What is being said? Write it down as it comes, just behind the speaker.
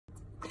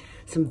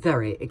some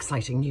very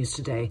exciting news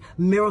today.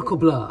 Miracle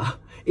Blur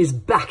is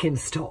back in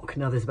stock.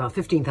 Now there's about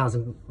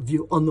 15,000 of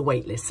you on the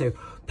wait list, so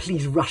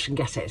please rush and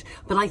get it.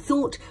 But I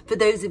thought for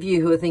those of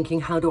you who are thinking,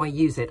 how do I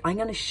use it? I'm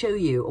going to show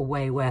you a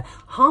way where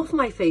half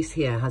my face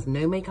here has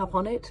no makeup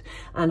on it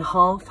and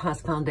half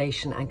has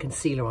foundation and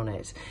concealer on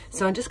it.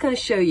 So I'm just going to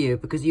show you,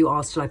 because you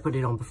asked, should I put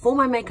it on before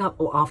my makeup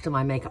or after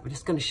my makeup? I'm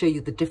just going to show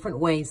you the different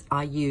ways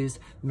I use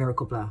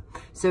Miracle Blur.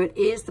 So it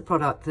is the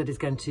product that is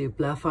going to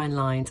blur fine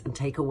lines and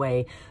take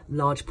away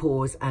large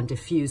pores and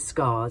diffuse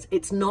scars.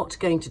 It's not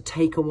going to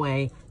take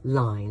away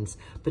lines,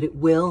 but it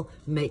will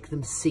make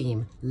them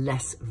seem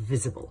less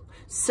visible.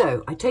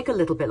 So I take a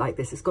little bit like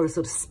this. It's got a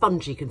sort of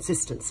spongy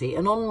consistency,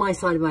 and on my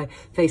side of my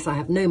face I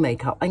have no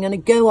makeup. I'm going to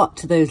go up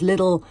to those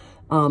little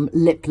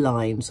lip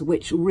lines,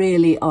 which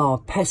really are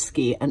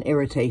pesky and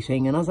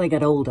irritating, and as I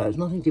get older, it's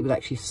nothing to do with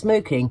actually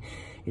smoking,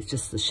 it's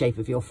just the shape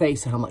of your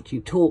face, how much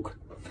you talk,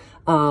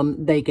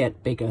 they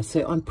get bigger.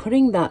 So I'm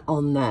putting that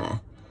on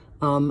there.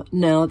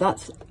 Now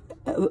that's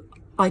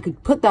I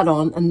could put that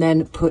on and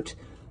then put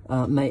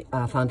my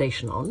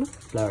foundation on,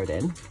 blur it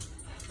in.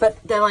 But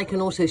then I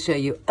can also show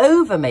you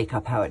over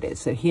makeup how it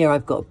is. So here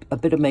I've got a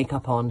bit of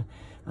makeup on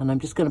and I'm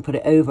just going to put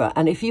it over.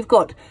 And if you've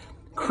got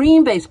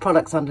cream-based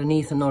products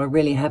underneath and not a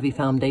really heavy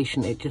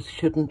foundation, it just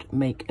shouldn't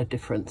make a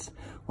difference.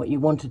 What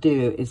you want to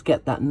do is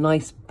get that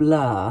nice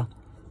blur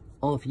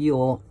of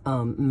your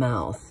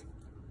mouth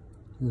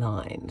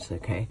lines.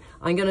 Okay,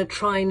 I'm going to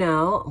try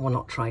now, well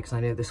not try because I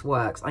know this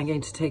works, I'm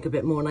going to take a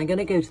bit more and I'm going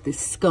to go to this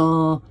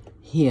scar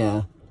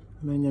here.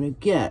 And I'm going to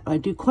get, I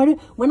do quite a,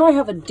 when I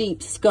have a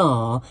deep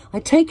scar,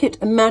 I take it,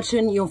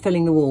 imagine you're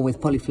filling the wall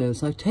with polyfluid.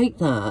 So I take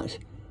that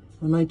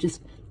and I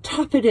just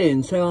tap it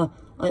in. So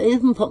I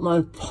even put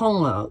my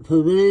tongue out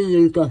to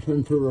really get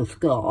into the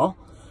scar.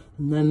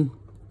 And then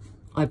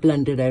I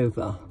blend it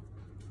over.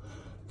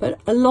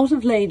 But a lot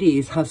of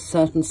ladies have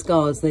certain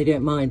scars they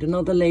don't mind. And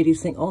other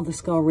ladies think, oh, the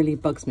scar really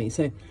bugs me.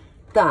 So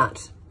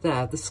that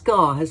there, the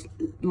scar has,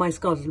 my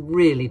scar has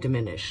really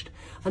diminished.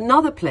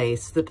 Another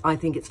place that I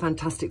think it's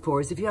fantastic for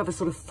is if you have a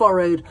sort of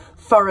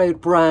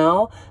furrowed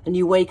brow and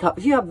you wake up,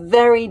 if you have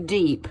very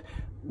deep,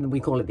 we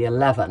call it the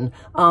 11,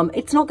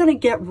 it's not going to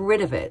get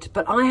rid of it.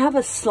 But I have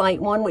a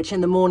slight one, which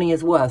in the morning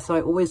is worse. So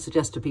I always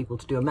suggest to people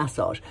to do a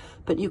massage.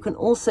 But you can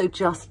also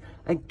just,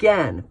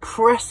 again,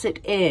 press it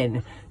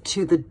in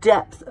to the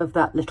depth of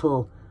that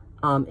little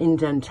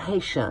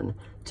indentation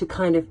to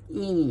kind of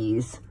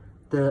ease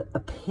the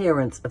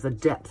appearance of the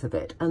depth of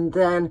it. And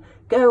then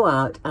go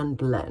out and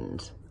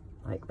blend.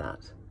 Like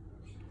that.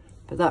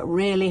 But that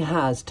really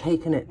has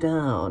taken it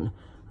down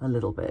a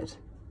little bit.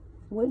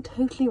 I won't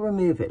totally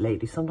remove it,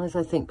 ladies. Sometimes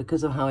I think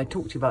because of how I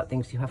talk to you about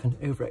things, you have an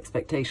over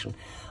expectation.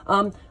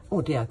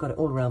 Oh dear, I've got it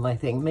all around my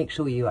thing. Make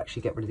sure you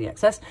actually get rid of the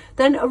excess.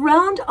 Then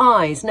around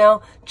eyes.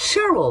 Now,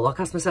 Cheryl, our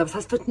customer service,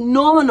 has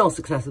phenomenal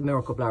success with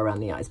Miracle Blur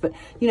around the eyes. But,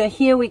 you know,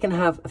 here we can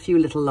have a few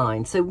little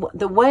lines. So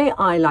the way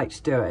I like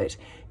to do it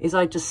is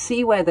I just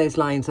see where those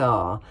lines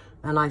are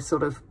and I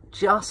sort of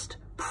just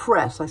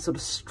press, I sort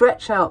of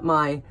stretch out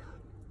my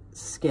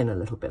skin a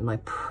little bit and I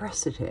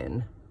press it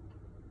in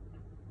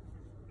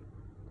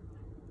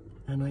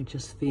and I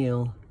just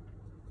feel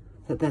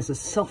that there's a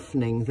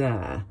softening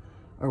there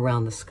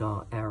around the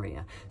scar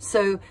area.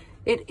 So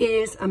it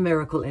is a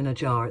miracle in a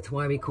jar. It's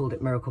why we called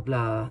it Miracle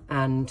Blur,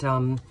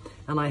 and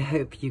I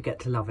hope you get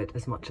to love it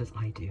as much as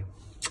I do.